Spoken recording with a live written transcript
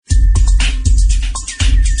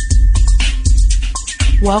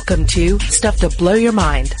Welcome to Stuff to Blow Your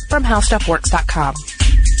Mind from HowStuffWorks.com.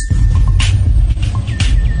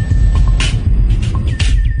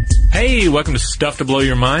 Hey, welcome to Stuff to Blow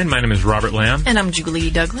Your Mind. My name is Robert Lamb. And I'm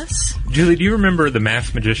Julie Douglas. Julie, do you remember the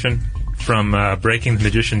Masked Magician from Breaking the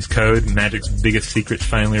Magician's Code? Magic's biggest secrets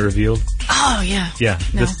finally revealed. Oh, yeah. Yeah.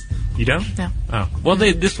 No. You don't? No. Oh. Well,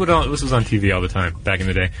 this was on TV all the time back in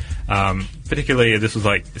the day. Particularly, this was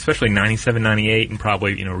especially 97, 98, and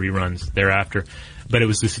probably, reruns thereafter. But it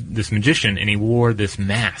was this magician, and he wore this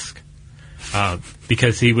mask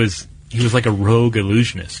because he was like a rogue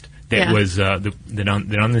illusionist. That was that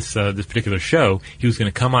on this particular show, he was going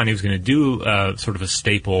to come on. He was going to do sort of a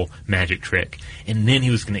staple magic trick, and then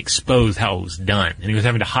he was going to expose how it was done. And he was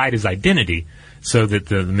having to hide his identity so that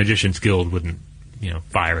the Magicians Guild wouldn't,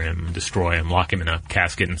 fire him, destroy him, lock him in a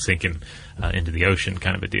casket, and sink him into the ocean,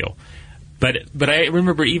 kind of a deal. But I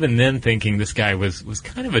remember even then thinking this guy was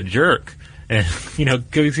kind of a jerk, and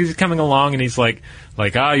because he's coming along and he's like,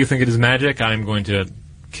 you think it is magic? I'm going to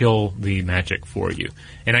kill the magic for you.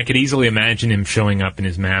 And I could easily imagine him showing up in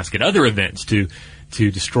his mask at other events to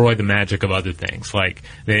destroy the magic of other things. Like,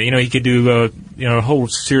 he could do a whole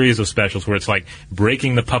series of specials where it's like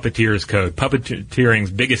breaking the puppeteer's code,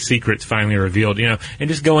 puppeteering's biggest secrets finally revealed, and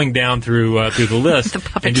just going down through the list. The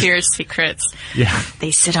puppeteer's secrets. Yeah.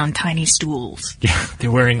 They sit on tiny stools. Yeah,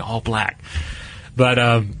 they're wearing all black.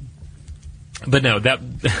 But no,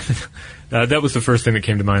 that was the first thing that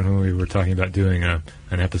came to mind when we were talking about doing an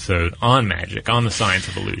episode on magic, on the science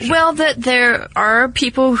of illusion. Well, there are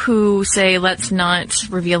people who say let's not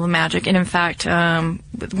reveal the magic. And in fact, one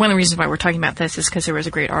of the reasons why we're talking about this is because there was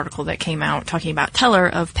a great article that came out talking about Teller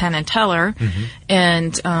of Penn and Teller.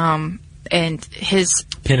 Mm-hmm. And his...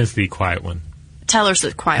 Penn is the quiet one. Teller's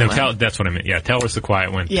the quiet one. That's what I meant. Yeah, Teller's the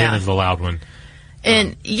quiet one. Yeah. Penn is the loud one.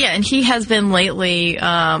 And and he has been lately...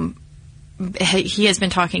 he has been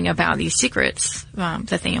talking about these secrets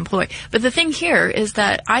that they employ. But the thing here is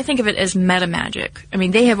that I think of it as meta magic. I mean,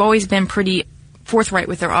 they have always been pretty forthright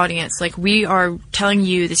with their audience. Like, we are telling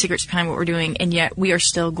you the secrets behind what we're doing, and yet we are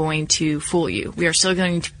still going to fool you. We are still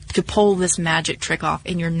going to pull this magic trick off,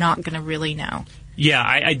 and you're not going to really know. Yeah,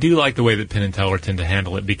 I do like the way that Penn and Teller tend to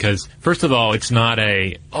handle it because, first of all, it's not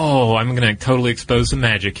I'm going to totally expose some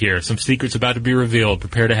magic here. Some secret's about to be revealed.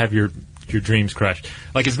 Prepare to have your dreams crushed.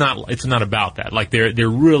 Like, it's not about that. Like, they're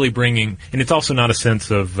really bringing, and it's also not a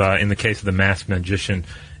sense of, in the case of the Masked Magician,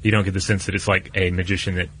 you don't get the sense that it's like a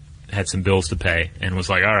magician that had some bills to pay and was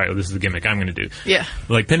like, all right, well, this is the gimmick I'm going to do. Yeah.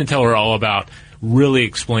 Like, Penn and Teller are all about really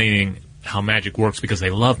explaining how magic works because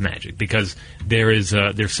they love magic, because there's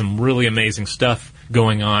some really amazing stuff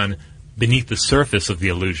going on beneath the surface of the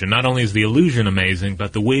illusion. Not only is the illusion amazing,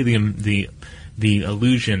 but the way the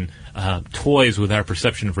illusion toys with our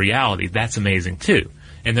perception of reality, that's amazing too.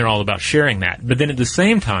 And they're all about sharing that. But then at the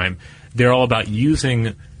same time, they're all about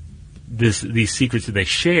using these secrets that they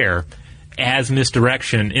share as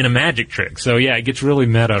misdirection in a magic trick. So yeah, it gets really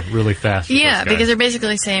meta really fast. Yeah, because they're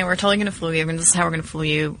basically saying, we're totally going to fool you, this is how we're going to fool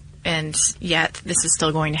you, and yet this is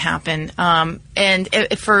still going to happen. And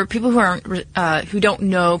for people who don't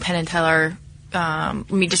know Penn and Teller,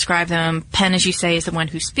 let me describe them. Penn, as you say, is the one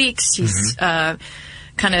who speaks. He's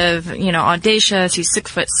kind of, audacious. He's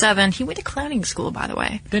 6'7". He went to clowning school, by the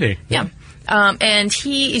way. Did he? Yeah. And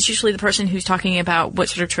he is usually the person who's talking about what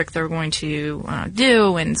sort of trick they're going to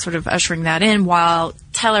do and sort of ushering that in, while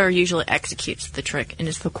Teller usually executes the trick and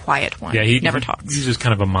is the quiet one. Yeah, he never talks. He's just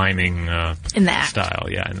kind of a miming in the act style.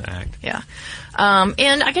 Yeah, in the act. Yeah.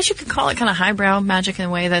 And I guess you could call it kind of highbrow magic in a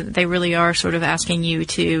way that they really are sort of asking you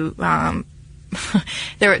to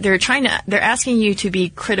they're asking you to be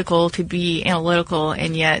critical, to be analytical,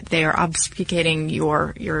 and yet they are obfuscating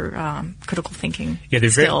your critical thinking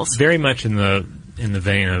skills. Very much in the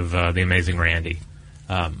vein of The Amazing Randy,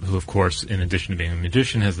 who, of course, in addition to being a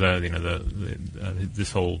magician, has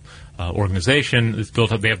this whole organization that's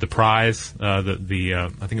built up. They have the prize, I think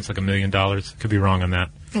it's like $1 million. Could be wrong on that.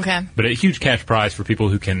 Okay. But a huge cash prize for people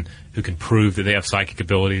who can prove that they have psychic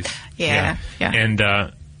abilities. Yeah.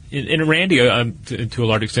 And Randy, to a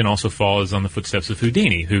large extent, also follows on the footsteps of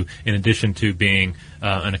Houdini, who, in addition to being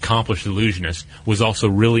an accomplished illusionist, was also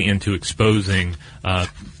really into exposing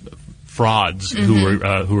frauds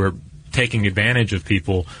who were taking advantage of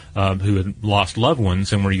people who had lost loved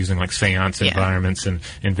ones and were using like seance environments and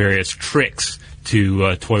various tricks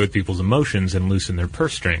to toy with people's emotions and loosen their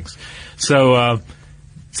purse strings. So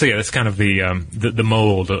yeah, that's kind of the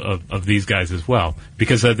mold of these guys as well,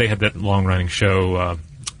 because they had that long running show.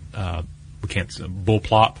 We can't Bull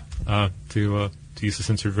Plop to use the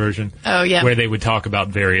censored version. Oh yeah, where they would talk about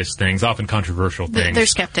various things, often controversial things. They're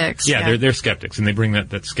skeptics. Yeah, they're skeptics, and they bring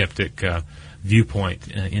that skeptic viewpoint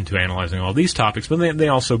into analyzing all these topics, but they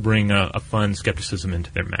also bring a fun skepticism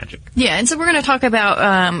into their magic. Yeah, and so we're going to talk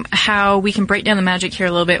about how we can break down the magic here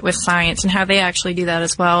a little bit with science and how they actually do that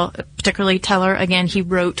as well, particularly Teller. Again, he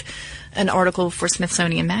wrote an article for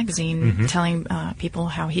Smithsonian Magazine telling people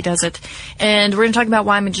how he does it. And we're going to talk about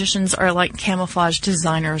why magicians are like camouflage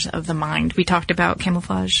designers of the mind. We talked about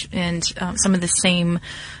camouflage and some of the same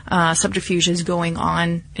subterfuges going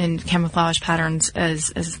on in camouflage patterns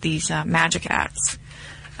as these magic acts.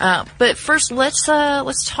 But first, let's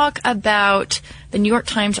talk about the New York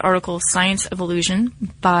Times article, Science of Illusion,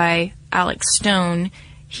 by Alex Stone.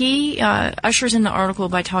 He ushers in the article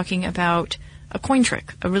by talking about a coin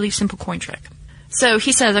trick, a really simple coin trick. So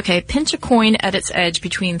he says, okay, pinch a coin at its edge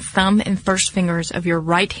between thumb and first fingers of your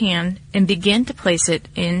right hand and begin to place it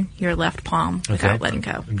in your left palm without letting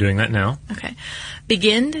go. I'm doing that now. Okay.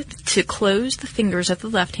 Begin to close the fingers of the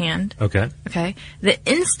left hand. Okay. Okay. The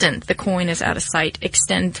instant the coin is out of sight,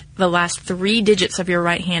 extend the last 3 digits of your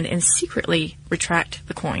right hand and secretly retract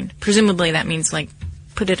the coin. Presumably that means, like,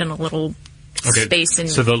 put it in a little space.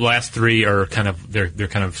 So the last 3 are kind of they're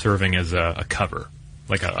kind of serving as a cover,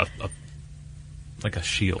 like a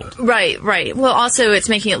shield. Right. Well, also it's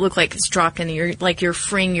making it look like it's dropped in. You're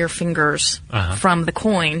freeing your fingers from the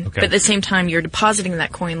coin, but at the same time you're depositing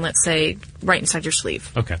that coin, let's say, right inside your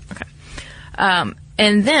sleeve. Okay. And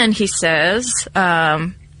then he says,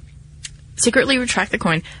 secretly retract the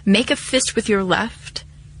coin. Make a fist with your left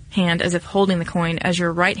hand as if holding the coin as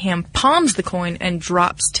your right hand palms the coin and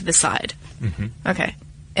drops to the side. Okay.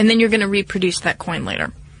 And then you're going to reproduce that coin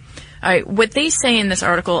later. All right. What they say in this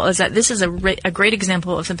article is that this is a great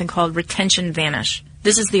example of something called retention vanish.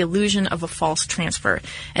 This is the illusion of a false transfer.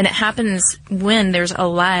 And it happens when there's a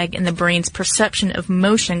lag in the brain's perception of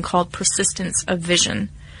motion called persistence of vision.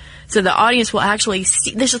 So the audience will actually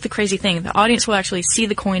see, this is the crazy thing, the audience will actually see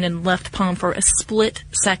the coin in left palm for a split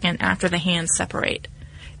second after the hands separate.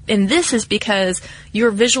 And this is because your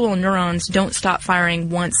visual neurons don't stop firing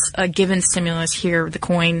once a given stimulus here, the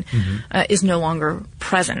coin, is no longer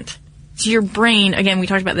present. So your brain, again, we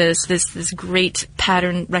talked about this great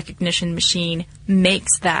pattern recognition machine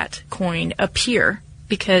makes that coin appear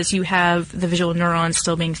because you have the visual neurons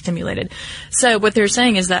still being stimulated. So what they're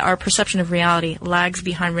saying is that our perception of reality lags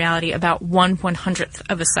behind reality about 1/100th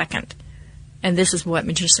of a second. And this is what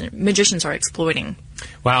magicians are exploiting.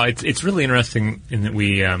 Wow, it's really interesting in that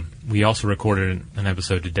we also recorded an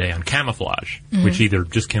episode today on camouflage, which either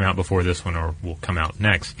just came out before this one or will come out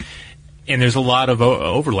next. And there's a lot of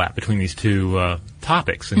overlap between these two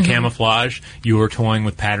topics. In camoufage, you are toying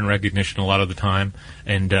with pattern recognition a lot of the time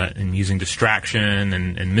and using distraction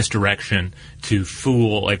and misdirection to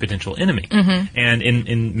fool a potential enemy. And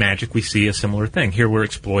in magic, we see a similar thing. Here, we're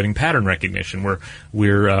exploiting pattern recognition.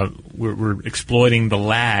 We're exploiting the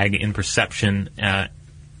lag in perception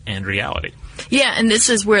and reality. Yeah, and this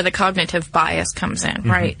is where the cognitive bias comes in,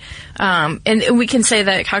 right? And we can say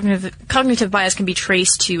that cognitive bias can be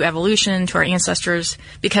traced to evolution, to our ancestors,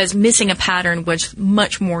 because missing a pattern was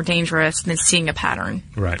much more dangerous than seeing a pattern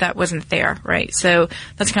that wasn't there, right? So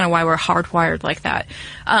that's kind of why we're hardwired like that.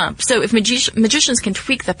 So if magicians can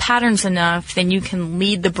tweak the patterns enough, then you can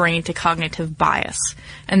lead the brain to cognitive bias.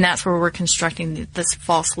 And that's where we're constructing this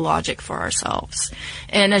false logic for ourselves.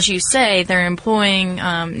 And as you say, they're employing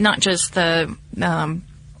not just a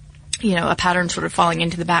pattern sort of falling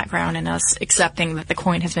into the background and us accepting that the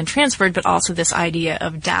coin has been transferred, but also this idea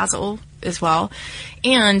of dazzle as well,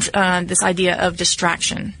 and this idea of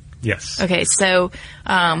distraction. Yes. Okay, so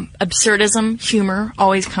absurdism, humor,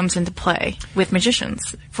 always comes into play with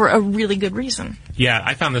magicians for a really good reason. Yeah,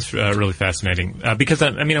 I found this really fascinating because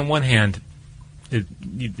I mean, on one hand,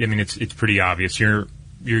 it's pretty obvious. You're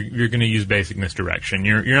going to use basic misdirection.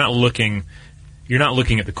 You're not looking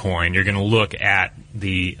at the coin. You're going to look at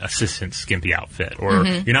the assistant's skimpy outfit, or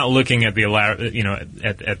you're not looking at the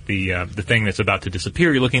at the thing that's about to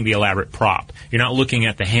disappear. You're looking at the elaborate prop. You're not looking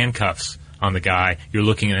at the handcuffs on the guy. You're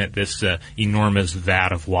looking at this enormous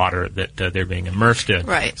vat of water that they're being immersed in.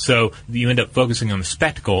 Right. So you end up focusing on the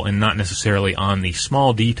spectacle and not necessarily on the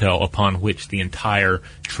small detail upon which the entire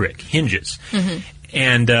trick hinges.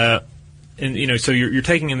 And so you're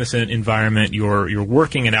taking in this environment, you're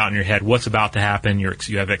working it out in your head, what's about to happen,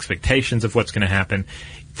 you have expectations of what's going to happen.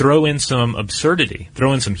 Throw in some absurdity,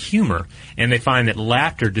 throw in some humor, and they find that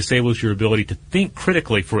laughter disables your ability to think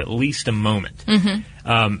critically for at least a moment.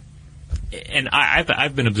 And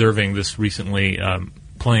I've been observing this recently,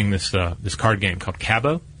 playing this card game called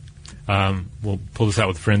Cabo. We'll pull this out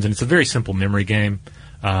with friends, and it's a very simple memory game.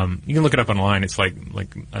 You can look it up online. It's like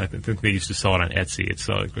I think they used to sell it on Etsy.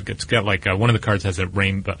 It's got like one of the cards has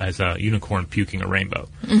a unicorn puking a rainbow.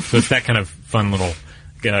 So it's that kind of fun little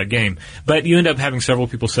game. But you end up having several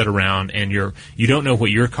people sit around, and you don't know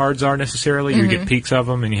what your cards are necessarily. You get peeks of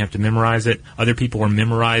them, and you have to memorize it. Other people are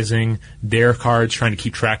memorizing their cards, trying to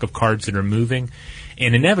keep track of cards that are moving.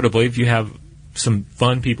 And inevitably, if you have some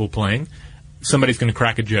fun people playing, somebody's going to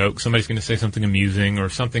crack a joke, somebody's going to say something amusing, or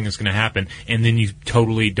something is going to happen, and then you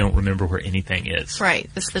totally don't remember where anything is. Right.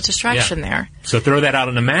 It's the distraction there. So throw that out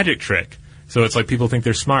in a magic trick. So it's like people think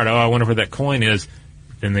they're smart. Oh, I wonder where that coin is.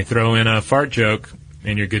 Then they throw in a fart joke,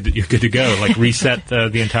 and you're good to go. Like reset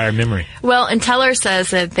the entire memory. Well, and Teller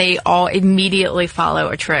says that they all immediately follow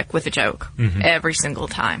a trick with a joke every single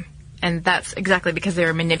time. And that's exactly because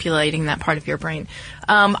they're manipulating that part of your brain.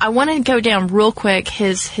 I want to go down real quick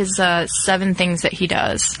his 7 things that he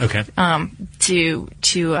does. Okay. To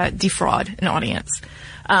defraud an audience.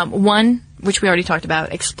 1, which we already talked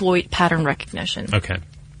about, exploit pattern recognition. Okay.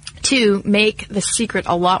 2, make the secret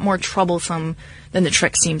a lot more troublesome than the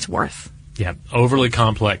trick seems worth. Yeah, overly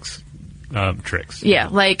complex tricks. Yeah,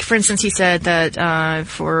 like, for instance, he said that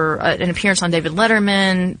for an appearance on David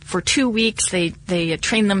Letterman, for 2 weeks, they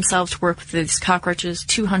trained themselves to work with these cockroaches,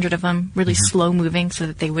 200 of them, really slow-moving, so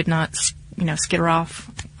that they would not, skitter off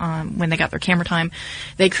when they got their camera time.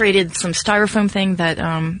 They created some styrofoam thing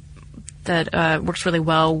that works really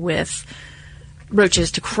well with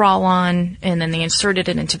roaches to crawl on, and then they inserted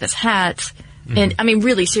it into this hat. And, I mean,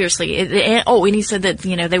 really, seriously. And he said that,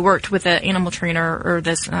 they worked with an animal trainer or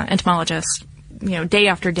this entomologist, day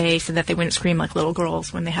after day so that they wouldn't scream like little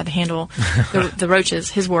girls when they had to handle the roaches,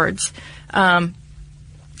 his words. And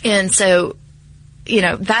so,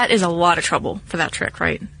 that is a lot of trouble for that trick,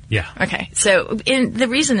 right? Yeah. Okay. So, the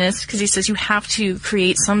reason is because he says you have to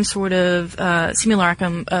create some sort of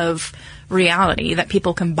simulacrum of reality that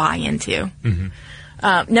people can buy into.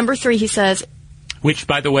 Number 3, he says... Which,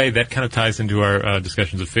 by the way, that kind of ties into our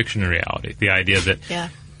discussions of fiction and reality. The idea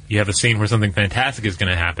that you have a scene where something fantastic is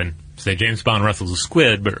going to happen. Say James Bond wrestles a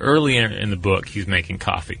squid, but early in the book he's making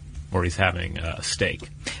coffee or he's having a steak.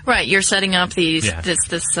 Right. You're setting up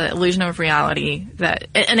this illusion of reality that,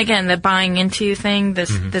 and again, the buying into thing,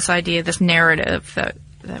 this idea, this narrative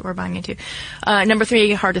that we're buying into. Number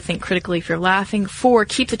 3, hard to think critically if you're laughing. 4,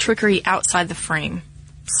 keep the trickery outside the frame.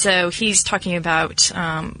 So he's talking about,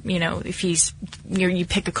 if you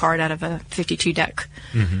pick a card out of a 52 deck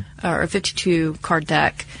or a 52 card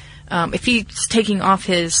deck. If he's taking off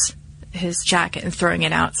his jacket and throwing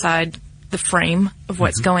it outside the frame of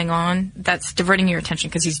what's going on, that's diverting your attention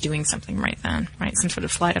because he's doing something right then, right? Some sort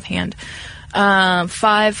of sleight of hand.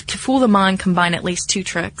 5, to fool the mind, combine at least 2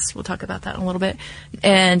 tricks. We'll talk about that in a little bit.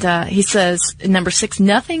 And he says, number 6,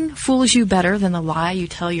 nothing fools you better than the lie you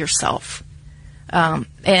tell yourself.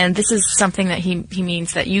 And this is something that he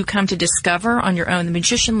means that you come to discover on your own. The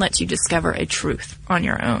magician lets you discover a truth on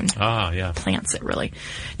your own. Ah, yeah. Plants it, really.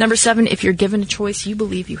 Number 7, if you're given a choice, you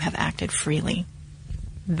believe you have acted freely.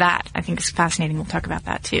 That, I think, is fascinating. We'll talk about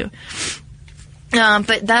that, too.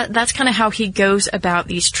 But that's kind of how he goes about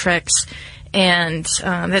these tricks. And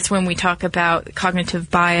that's when we talk about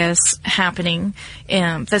cognitive bias happening.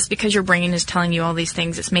 That's because your brain is telling you all these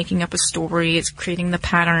things. It's making up a story. It's creating the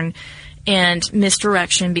pattern. And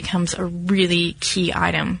misdirection becomes a really key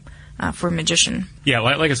item for a magician. Yeah,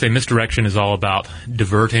 like I say, misdirection is all about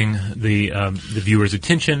diverting the viewer's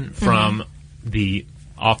attention from the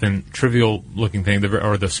often trivial-looking thing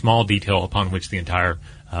or the small detail upon which the entire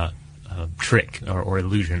trick or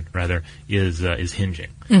illusion, rather, is hinging.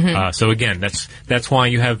 So again, that's why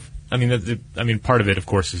you have. Part of it, of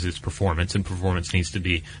course, is its performance, and performance needs to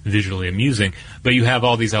be visually amusing. But you have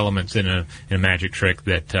all these elements in a magic trick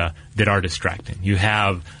that are distracting. You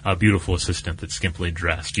have a beautiful assistant that's skimpily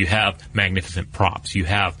dressed. You have magnificent props. You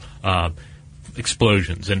have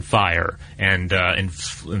explosions and fire and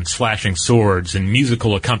slashing swords and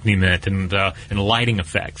musical accompaniment and lighting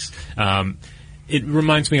effects. It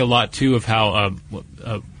reminds me a lot too of how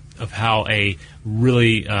a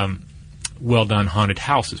really well-done haunted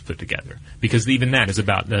house is put together, because even that is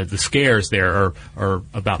about the scares there are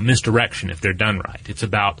about misdirection if they're done right. It's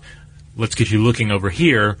about, let's get you looking over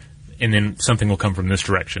here, and then something will come from this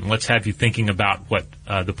direction. Let's have you thinking about what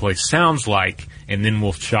the place sounds like, and then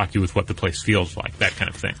we'll shock you with what the place feels like, that kind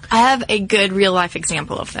of thing. I have a good real-life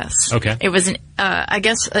example of this. Okay. It was,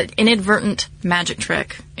 an inadvertent magic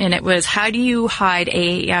trick, and it was, how do you hide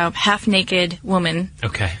a half-naked woman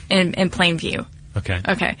in plain view?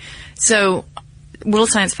 Okay. So, World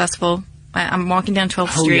Science Festival, I'm walking down 12th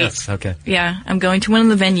Street. Oh, yes. Okay. Yeah, I'm going to one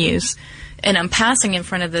of the venues, and I'm passing in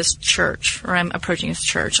front of this church, or I'm approaching this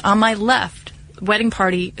church. On my left, The wedding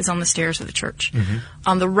party is on the stairs of the church.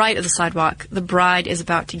 On the right of the sidewalk, the bride is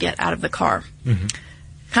about to get out of the car.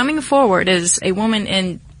 Coming forward is a woman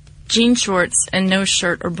in jean shorts and no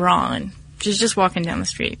shirt or bra on. She's just walking down the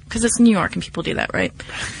street. Because it's New York and people do that, right?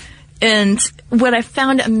 And what I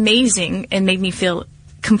found amazing and made me feel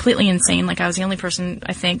completely insane, like I was the only person,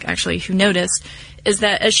 I think, actually, who noticed, is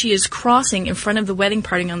that as she is crossing in front of the wedding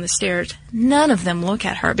party on the stairs, none of them look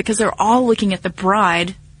at her because they're all looking at the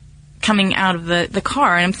bride coming out of the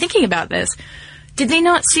car. And I'm thinking about this. Did they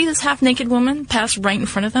not see this half-naked woman pass right in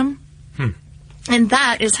front of them? And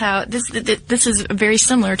that is how, this is very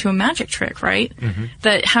similar to a magic trick, right?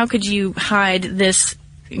 That how could you hide this,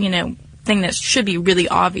 thing that should be really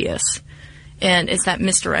obvious? And it's that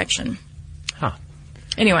misdirection.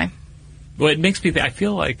 Anyway. Well, it makes me. I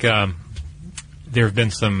feel like there have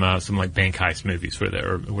been some like bank heist movies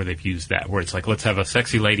where they've used that, where it's like, let's have a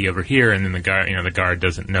sexy lady over here, and then the guard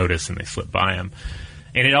doesn't notice and they slip by him.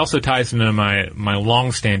 And it also ties into my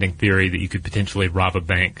long-standing theory that you could potentially rob a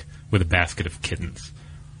bank with a basket of kittens.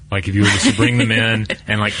 Like if you were just to bring them in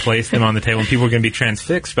and like place them on the table, and people are going to be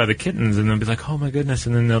transfixed by the kittens, and they'll be like, "Oh my goodness!"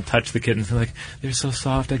 And then they'll touch the kittens, and like, "They're so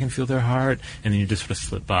soft, I can feel their heart." And then you just sort of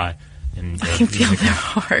slip by. And, I can feel their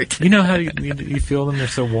heart. You know how you feel them? They're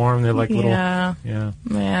so warm. They're like little. Yeah.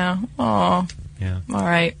 Aw. Yeah. All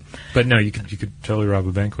right. But no, you could totally rob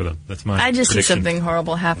a bank with them. That's my I just prediction. see something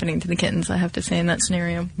horrible happening to the kittens, I have to say, in that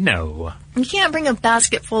scenario. No. You can't bring a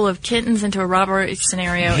basket full of kittens into a robbery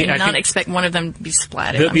scenario and not expect one of them to be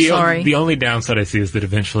splatted. I'm sorry. The only downside I see is that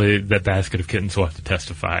eventually that basket of kittens will have to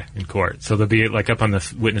testify in court. So there'll be, like, up on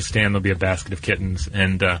the witness stand, there'll be a basket of kittens,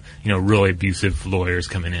 and really abusive lawyers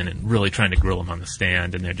coming in and really trying to grill them on the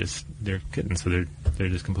stand, and they're kittens, so they're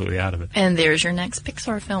just completely out of it. And there's your next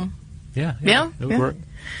Pixar film. Yeah. It would work.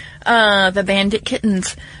 The Bandit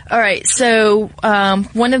Kittens. All right, so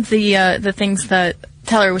one of the things that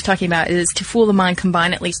Teller was talking about is to fool the mind,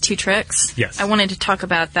 combine at least two tricks. Yes. I wanted to talk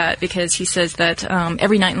about that because he says that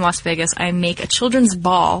every night in Las Vegas, I make a children's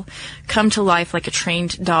ball come to life like a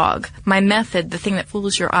trained dog. My method, the thing that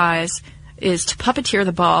fools your eyes, is to puppeteer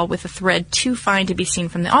the ball with a thread too fine to be seen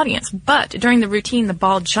from the audience. But during the routine, the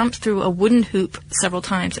ball jumps through a wooden hoop several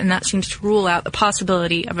times, and that seems to rule out the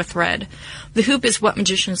possibility of a thread. The hoop is what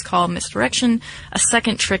magicians call misdirection, a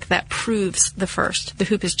second trick that proves the first. The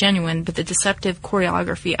hoop is genuine, but the deceptive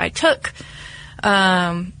choreography I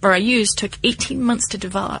used took 18 months to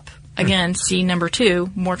develop. Again, see number 2,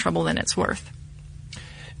 more trouble than it's worth.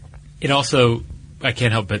 It also, I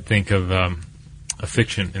can't help but think of a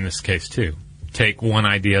fiction in this case too. Take one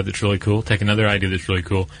idea that's really cool, take another idea that's really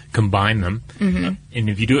cool, combine them, and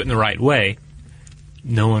if you do it in the right way,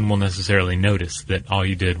 no one will necessarily notice that all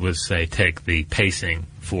you did was, say, take the pacing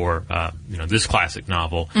for this classic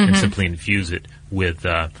novel and simply infuse it with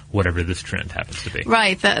whatever this trend happens to be.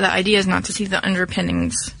 Right. The idea is not to see the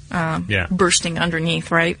underpinnings bursting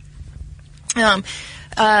underneath, right?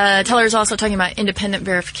 Teller is also talking about independent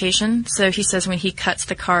verification. So he says when he cuts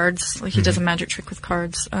the cards, like he does a magic trick with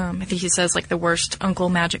cards. I think he says like the worst uncle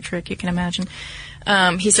magic trick you can imagine.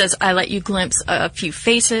 He says, I let you glimpse a few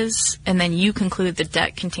faces, and then you conclude the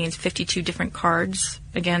deck contains 52 different cards.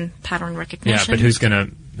 Again, pattern recognition. Yeah,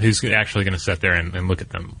 but who's actually gonna sit there and look at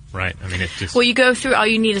them, right? I mean, it's just... Well, you go through, all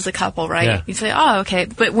you need is a couple, right? Yeah. You say, oh, okay.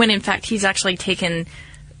 But when in fact he's actually taken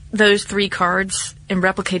those 3 cards and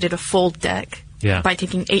replicated a full deck. Yeah. By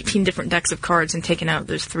taking 18 different decks of cards and taking out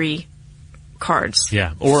those 3 cards.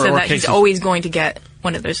 Yeah. So that he's always going to get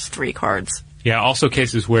one of those 3 cards. Yeah, also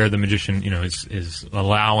cases where the magician, is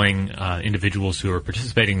allowing individuals who are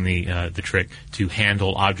participating in the trick to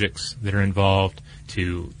handle objects that are involved,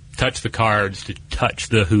 to touch the cards, to touch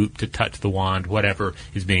the hoop, to touch the wand, whatever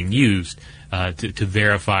is being used, to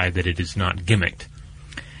verify that it is not gimmicked.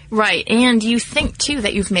 Right, and you think, too,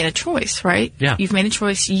 that you've made a choice, right? Yeah. You've made a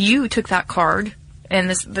choice. You took that card, and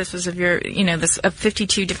this was of your, this of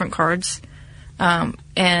 52 different cards,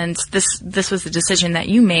 and this was the decision that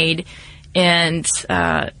you made, and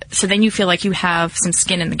so then you feel like you have some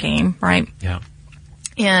skin in the game, right? Yeah.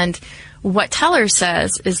 And what Teller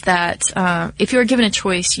says is that if you are given a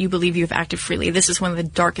choice, you believe you have acted freely. This is one of the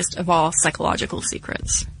darkest of all psychological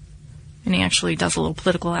secrets. And he actually does a little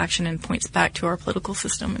political action and points back to our political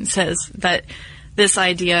system and says that this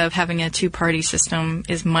idea of having a two-party system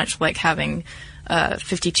is much like having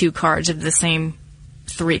 52 cards of the same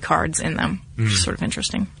 3 cards in them, which is sort of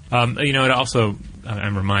interesting. It also,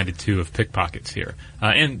 I'm reminded, too, of pickpockets here.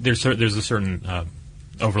 And there's a certain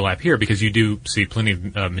overlap here, because you do see plenty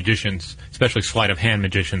of magicians, especially sleight of hand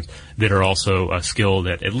magicians, that are also skilled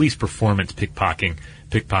at least performance pickpocketing,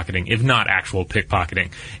 if not actual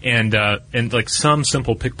pickpocketing. And like some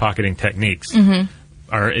simple pickpocketing techniques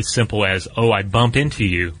are as simple as, I bump into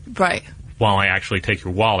you. Right. While I actually take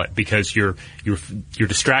your wallet, because you're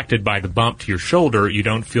distracted by the bump to your shoulder, you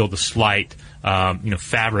don't feel the slight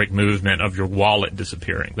fabric movement of your wallet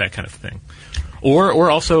disappearing, that kind of thing. Or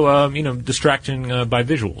also distraction by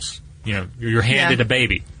visuals. You're handed a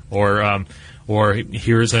baby, or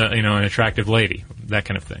here's an attractive lady, that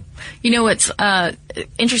kind of thing. What's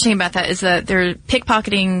interesting about that is that their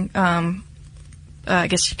pickpocketing I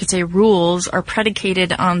guess you could say rules are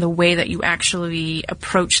predicated on the way that you actually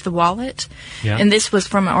approach the wallet. Yeah. And this was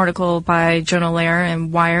from an article by Jonah Lehrer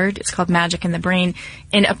and Wired. It's called Magic in the Brain.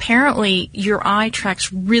 And apparently your eye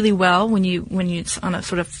tracks really well when it's on a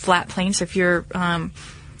sort of flat plane. So if your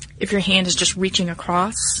hand is just reaching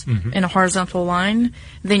across in a horizontal line,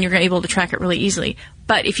 then you're able to track it really easily.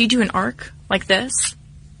 But if you do an arc like this,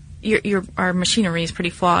 our machinery is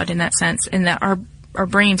pretty flawed in that sense, in that our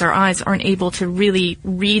brains, our eyes, aren't able to really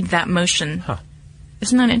read that motion. Huh.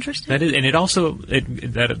 Isn't that interesting? That is, and it also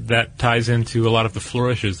that ties into a lot of the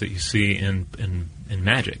flourishes that you see in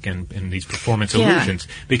magic and in these performance illusions,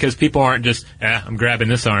 because people aren't just I'm grabbing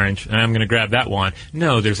this orange and I'm going to grab that one.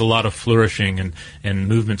 No, there's a lot of flourishing and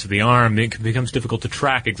movements of the arm. It becomes difficult to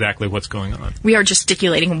track exactly what's going on. We are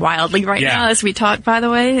gesticulating wildly right now as we talk, by the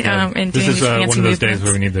way, and doing this is these fancy one of those movements. days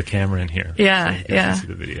where we need the camera in here. Yeah, so you can see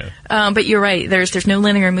the video. But you're right. There's no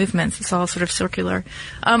linear movements. It's all sort of circular.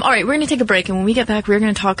 All right, we're going to take a break, and when we get back, we're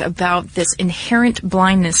going to talk about this inherent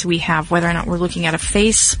blindness we have, whether or not we're looking at a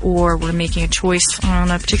face or we're making a choice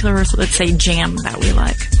on a particular, let's say, jam that we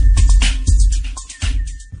like.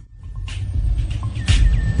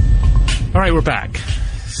 All right, we're back.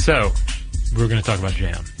 So, we're going to talk about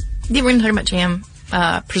jam. Yeah, we're going to talk about jam,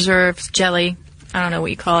 preserves, jelly. I don't know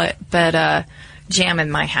what you call it, but jam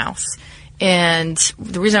in my house. And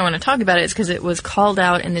the reason I want to talk about it is because it was called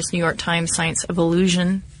out in this New York Times Science of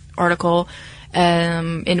Illusion article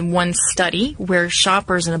in one study where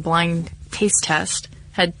shoppers in a blind taste test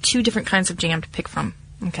had two different kinds of jam to pick from.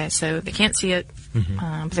 Okay, so they can't see it,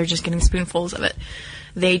 but they're just getting spoonfuls of it.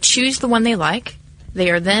 They choose the one they like.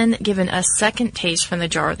 They are then given a second taste from the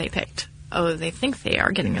jar they picked. Oh, they think they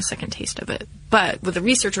are getting a second taste of it. But the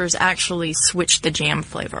researchers actually switched the jam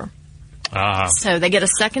flavor. So they get a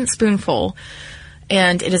second spoonful,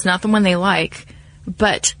 and it is not the one they like,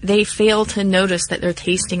 but they fail to notice that they're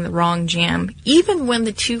tasting the wrong jam, even when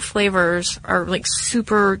the two flavors are like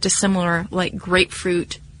super dissimilar, like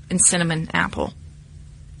grapefruit and cinnamon apple.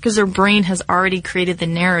 Because their brain has already created the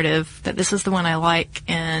narrative that this is the one I like,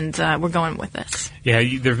 and we're going with this. Yeah,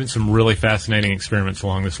 there have been some really fascinating experiments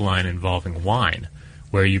along this line involving wine,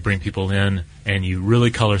 where you bring people in and you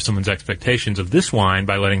really color someone's expectations of this wine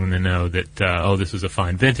by letting them know that, this is a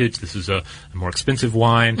fine vintage, this is a more expensive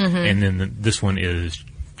wine, and then this one is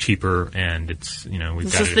cheaper, and it's,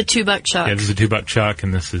 This is the $2 Chuck. Yeah, this is a $2 Chuck,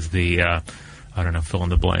 and this is the, I don't know, fill in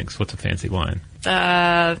the blanks. What's a fancy wine?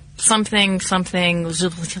 Something.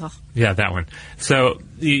 Yeah, that one. So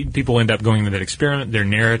people end up going into that experiment. Their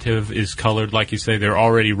narrative is colored, like you say. They're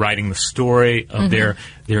already writing the story of their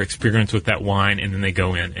experience with that wine, and then they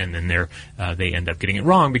go in, and then they end up getting it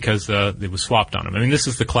wrong because it was swapped on them. I mean, this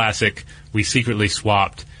is the classic, we secretly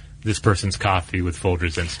swapped this person's coffee with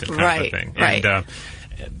Folgers Instant kind of a thing. Right. And,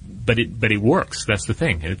 but it works. That's the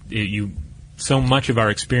thing. So much of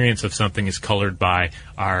our experience of something is colored by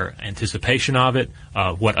our anticipation of it,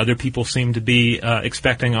 what other people seem to be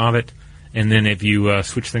expecting of it, and then if you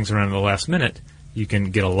switch things around at the last minute, you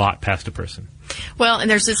can get a lot past a person. Well, and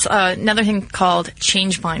there's this another thing called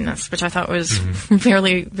change blindness, which I thought was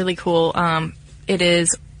really, really cool. It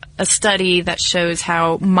is a study that shows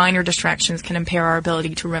how minor distractions can impair our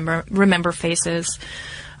ability to remember faces.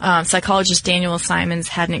 Psychologist Daniel Simons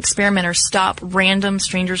had an experimenter stop random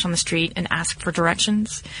strangers on the street and ask for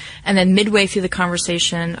directions. And then midway through the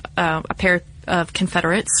conversation, a pair of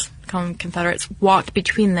Confederates walked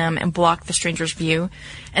between them and blocked the stranger's view.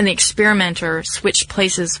 And the experimenter switched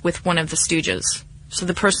places with one of the stooges. So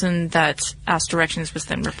the person that asked directions was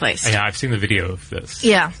then replaced. Yeah, I've seen the video of this.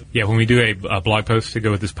 Yeah. Yeah, when we do a blog post to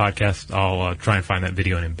go with this podcast, I'll try and find that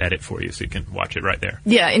video and embed it for you so you can watch it right there.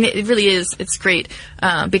 Yeah, and it really is. It's great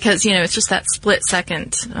because, it's just that split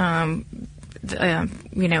second,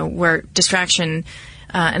 where distraction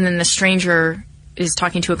and then the stranger is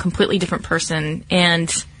talking to a completely different person. And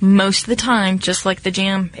most of the time, just like the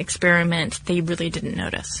jam experiment, they really didn't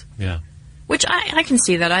notice. Yeah. Which I can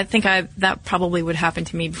see that. I think that probably would happen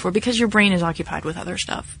to me before because your brain is occupied with other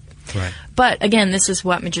stuff. Right. But again, this is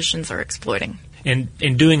what magicians are exploiting. And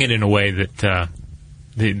doing it in a way that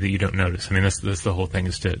you don't notice. I mean, that's the whole thing,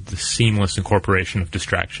 is the seamless incorporation of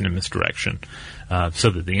distraction and misdirection, so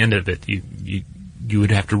that at the end of it, you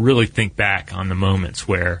would have to really think back on the moments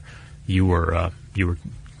where you were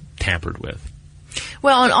tampered with.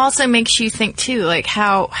 Well, it also makes you think too, like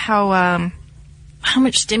how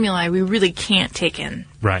much stimuli we really can't take in.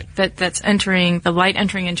 Right. That's the light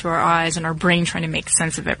entering into our eyes and our brain trying to make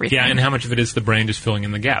sense of everything. Yeah, and how much of it is the brain just filling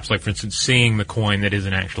in the gaps? Like, for instance, seeing the coin that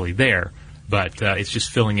isn't actually there, but it's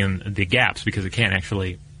just filling in the gaps because it can't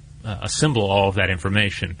actually assemble all of that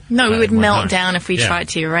information. No, we would melt time. down if we tried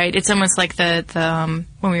to, right? It's almost like the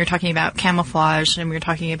when we were talking about camouflage and we were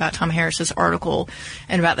talking about Tom Harris's article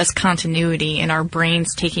and about this continuity and our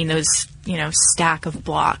brains taking those, stack of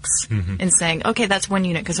blocks and saying, okay, that's one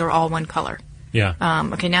unit because they're all one color. Yeah.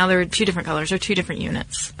 Okay, now there are two different colors or two different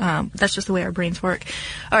units. That's just the way our brains work.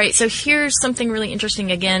 All right, so here's something really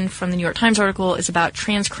interesting, again, from the New York Times article. Is about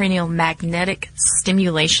transcranial magnetic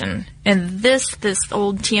stimulation. And this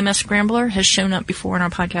old TMS scrambler has shown up before in our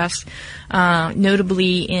podcast,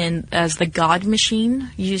 notably as the God machine,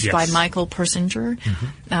 used by Michael Persinger,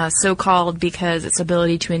 so-called because its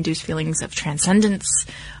ability to induce feelings of transcendence,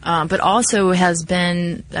 but also has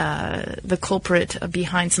been the culprit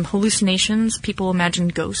behind some hallucinations. People imagine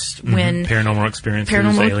ghosts when paranormal experiences,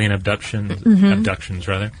 alien abductions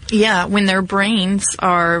rather. Yeah, when their brains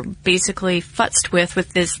are basically futzed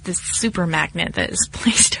with this super magnet that is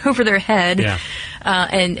placed over their head,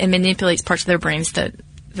 and manipulates parts of their brains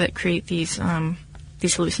that create these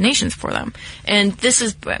hallucinations for them. And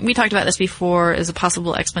we talked about this before as a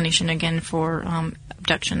possible explanation again for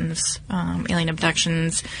abductions, alien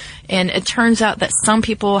abductions. And it turns out that some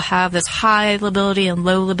people have this high lability and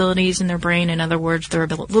low labilities in their brain. In other words, they're a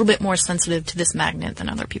little bit more sensitive to this magnet than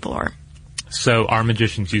other people are. So are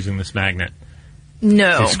magicians using this magnet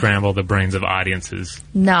to scramble the brains of audiences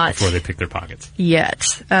before they pick their pockets?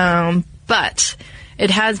 Yet. But it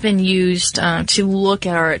has been used to look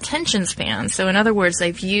at our attention span. So in other words,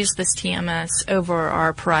 they've used this TMS over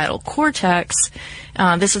our parietal cortex.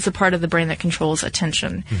 This is the part of the brain that controls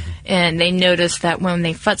attention. And they noticed that when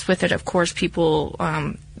they futz with it, of course, people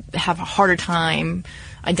have a harder time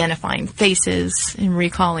identifying faces and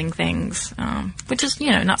recalling things, which is,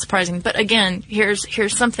 not surprising. But again,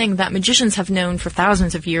 here's something that magicians have known for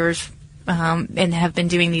thousands of years, and have been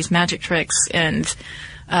doing these magic tricks, and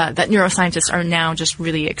that neuroscientists are now just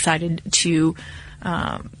really excited to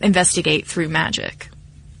investigate through magic.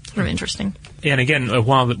 Sort of interesting. And again,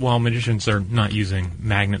 while magicians are not using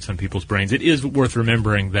magnets on people's brains, it is worth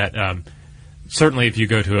remembering that certainly if you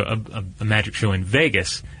go to a magic show in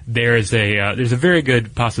Vegas, there's a very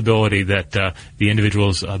good possibility that the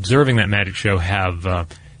individuals observing that magic show have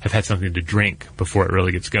had something to drink before it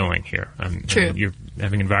really gets going here. True. You're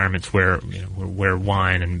having environments where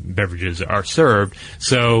wine and beverages are served,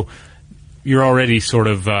 so you're already sort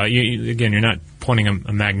of you're not pointing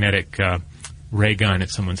a magnetic ray gun at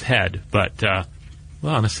someone's head, but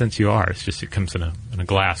well, in a sense you are. It's just it comes in a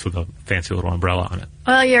glass with a fancy little umbrella on it.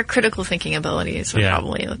 Well, your critical thinking abilities are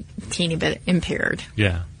probably a teeny bit impaired.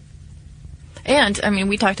 Yeah. And,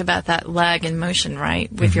 we talked about that lag in motion,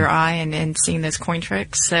 right, with your eye and seeing those coin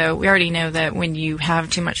tricks. So we already know that when you have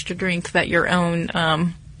too much to drink, that your own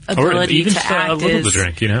ability or even to act a little to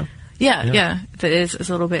drink, Yeah, that is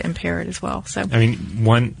a little bit impaired as well. So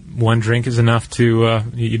one drink is enough to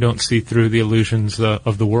you don't see through the illusions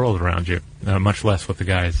of the world around you, much less what the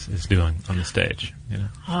guy is doing on the stage.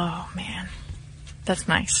 Oh man, that's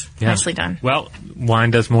nice. Yeah. Nicely done. Well,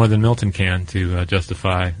 wine does more than Milton can to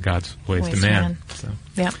justify God's ways to man. So.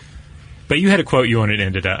 Yeah. But you had a quote you wanted to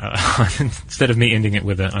end it on instead of me ending it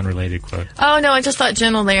with an unrelated quote. Oh, no, I just thought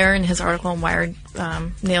Jen Allaire in his article in Wired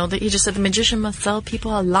nailed it. He just said, the magician must sell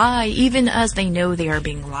people a lie, even as they know they are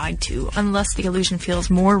being lied to. Unless the illusion feels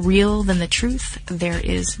more real than the truth, there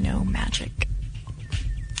is no magic.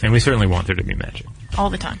 And we certainly want there to be magic. All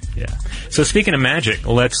the time. Yeah. So speaking of magic,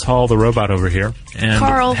 let's haul the robot over here and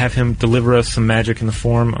Carl. have him deliver us some magic in the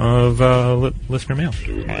form of listener mail.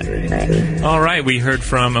 All right. We heard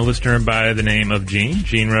from a listener by the name of Gene.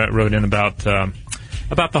 Gene wrote in about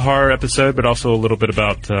the horror episode, but also a little bit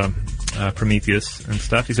about Prometheus and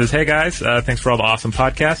stuff. He says, hey guys, thanks for all the awesome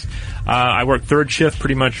podcasts. I work third shift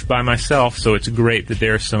pretty much by myself, so it's great that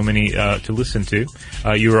there are so many to listen to.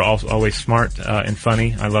 You are always smart and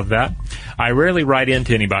funny. I love that. I rarely write in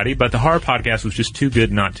to anybody, but the horror podcast was just too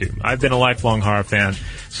good not to. I've been a lifelong horror fan,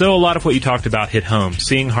 so a lot of what you talked about hit home.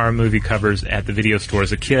 Seeing horror movie covers at the video store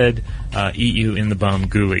as a kid, eat you in the bum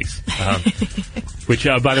ghoulies. Which,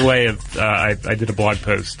 by the way, I did a blog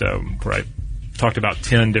post where I talked about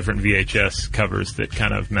 10 different VHS covers that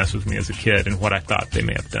kind of messed with me as a kid and what I thought they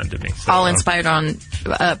may have done to me. So, all inspired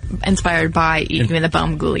by even the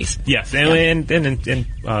Bum Ghoulies. Yes, and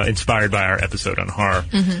inspired by our episode on horror.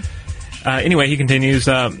 Anyway, he continues.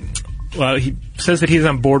 Well, he says that he's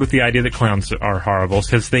on board with the idea that clowns are horrible.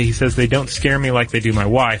 He says they don't scare me like they do my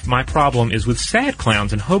wife. My problem is with sad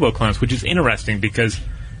clowns and hobo clowns, which is interesting because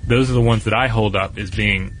those are the ones that I hold up as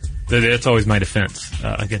being. That's always my defense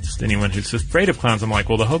against anyone who's afraid of clowns. I'm like,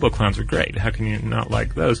 well, the hobo clowns are great. How can you not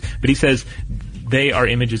like those? But he says they are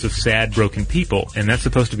images of sad, broken people, and that's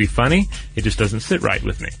supposed to be funny. It just doesn't sit right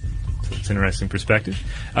with me. It's an interesting perspective.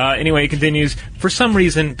 Anyway, he continues, for some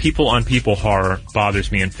reason, people-on-people horror bothers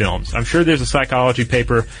me in films. I'm sure there's a psychology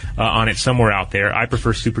paper on it somewhere out there. I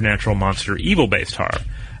prefer supernatural, monster, evil-based horror.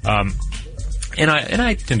 And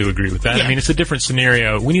I tend to agree with that. Yeah. I mean, it's a different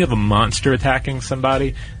scenario. When you have a monster attacking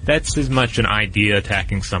somebody, that's as much an idea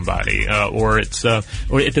attacking somebody, or at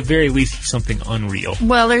the very least something unreal.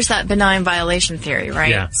 Well, there's that benign violation theory,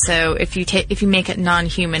 right? Yeah. So if you make it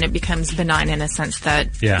non-human, it becomes benign in a sense that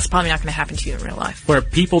it's probably not going to happen to you in real life. Where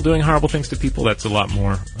people doing horrible things to people, that's a lot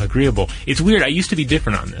more agreeable. It's weird. I used to be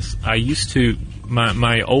different on this.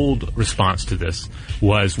 My old response to this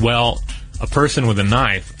was, well, a person with a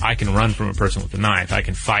knife, I can run from a person with a knife. I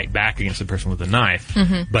can fight back against a person with a knife.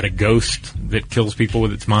 But a ghost that kills people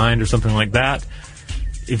with its mind or something like that,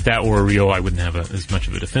 if that were real, I wouldn't have as much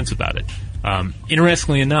of a defense about it.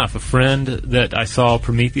 Interestingly enough, a friend that I saw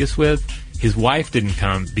Prometheus with, his wife didn't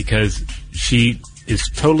come because she is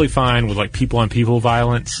totally fine with like people-on-people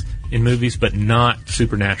violence in movies, but not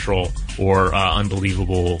supernatural or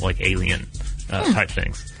unbelievable like alien type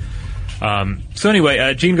things. So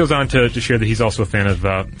anyway, Gene goes on to share that he's also a fan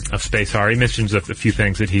of space horror. He mentions a few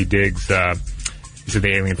things that he digs. He said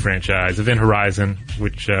the Alien franchise, Event Horizon,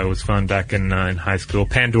 which was fun back in high school,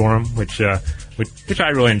 Pandorum, which I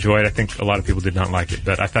really enjoyed. I think a lot of people did not like it,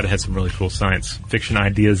 but I thought it had some really cool science fiction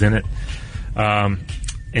ideas in it.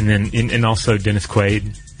 And also Dennis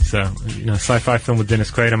Quaid. So, sci-fi film with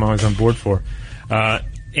Dennis Quaid, I'm always on board for.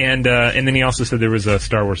 And then he also said there was a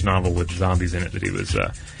Star Wars novel with zombies in it that he was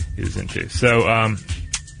into. So,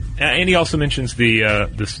 and he also mentions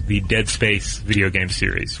the Dead Space video game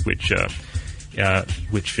series, which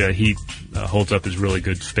he holds up as really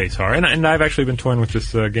good space horror. And I've actually been toying with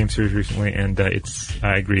this game series recently, and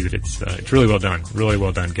I agree that it's really well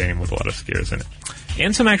done game with a lot of scares in it,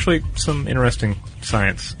 and some interesting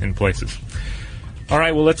science in places. All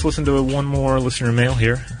right, well, let's listen to one more listener mail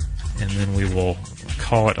here, and then we will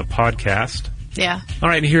call it a podcast. Yeah. All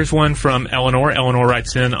right, here's one from Eleanor. Eleanor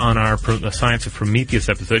writes in on our The Science of Prometheus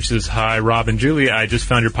episode. She says, hi, Rob and Julie. I just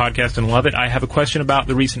found your podcast and love it. I have a question about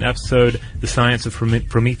the recent episode, The Science of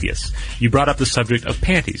Prometheus. You brought up the subject of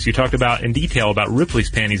panties. You talked in detail about Ripley's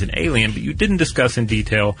panties in Alien, but you didn't discuss in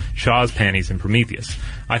detail Shaw's panties in Prometheus.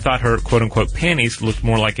 I thought her quote-unquote panties looked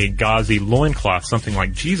more like a gauzy loincloth, something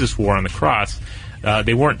like Jesus wore on the cross.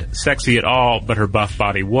 They weren't sexy at all, but her buff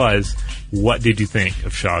body was. What did you think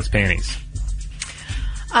of Shaw's panties?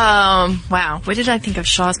 Wow. What did I think of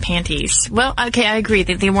Shaw's panties? Well, okay, I agree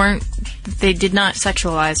that they did not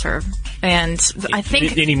sexualize her. And I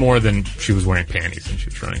think any more than she was wearing panties and she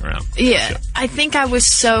was running around. Yeah. So. I think I was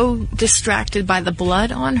so distracted by the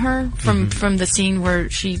blood on her from the scene where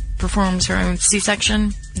she performs her own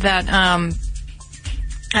C-section that,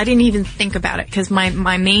 I didn't even think about it because my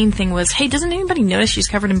main thing was, hey, doesn't anybody notice she's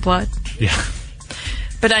covered in blood? Yeah.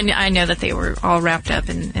 But I know that they were all wrapped up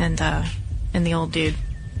in the old dude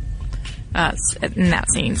in that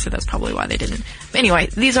scene, so that's probably why they didn't. But anyway,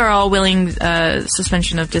 these are all willing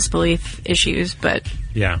suspension of disbelief issues, but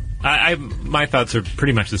yeah, my thoughts are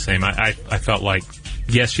pretty much the same. I felt like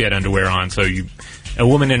yes, she had underwear on, so a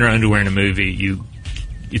woman in her underwear in a movie,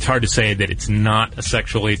 it's hard to say that it's not a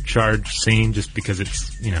sexually charged scene just because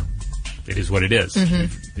it's, it is what it is.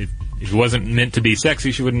 If it wasn't meant to be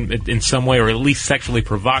sexy, she wouldn't, in some way, or at least sexually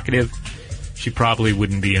provocative, she probably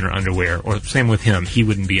wouldn't be in her underwear. Or same with him, he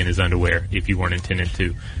wouldn't be in his underwear if you weren't intended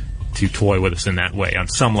to toy with us in that way on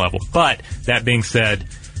some level. But that being said,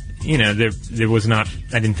 there was not.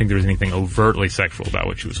 I didn't think there was anything overtly sexual about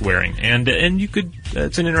what she was wearing, and you could.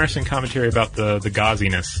 It's an interesting commentary about the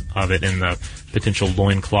gauziness of it and the potential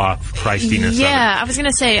loincloth Christiness. Yeah, of it. I was going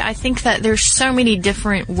to say. I think that there's so many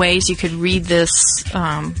different ways you could read this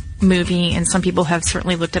movie, and some people have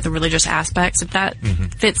certainly looked at the religious aspects. If that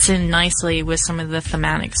fits in nicely with some of the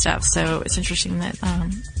thematic stuff, so it's interesting that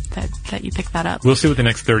you picked that up. We'll see what the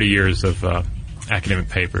next 30 years of academic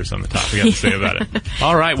papers on the topic, I have to say about it.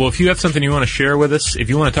 All right, well, if you have something you want to share with us, if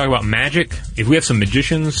you want to talk about magic, if we have some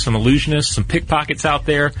magicians, some illusionists, some pickpockets out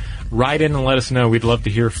there, write in and let us know. We'd love to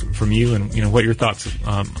hear from you and, what your thoughts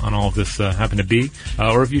on all of this happen to be.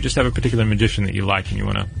 Or if you just have a particular magician that you like and you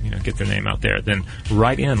want to, get their name out there, then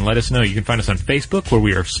write in, let us know. You can find us on Facebook, where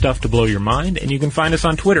we are Stuff to Blow Your Mind, and you can find us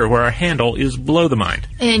on Twitter, where our handle is Blow the Mind.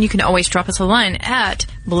 And you can always drop us a line at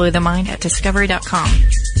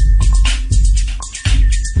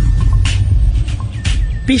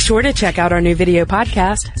blowthemind@discovery.com. Be sure to check out our new video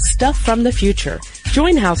podcast, Stuff from the Future.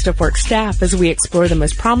 Join How Stuff Works staff as we explore the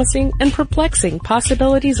most promising and perplexing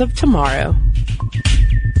possibilities of tomorrow.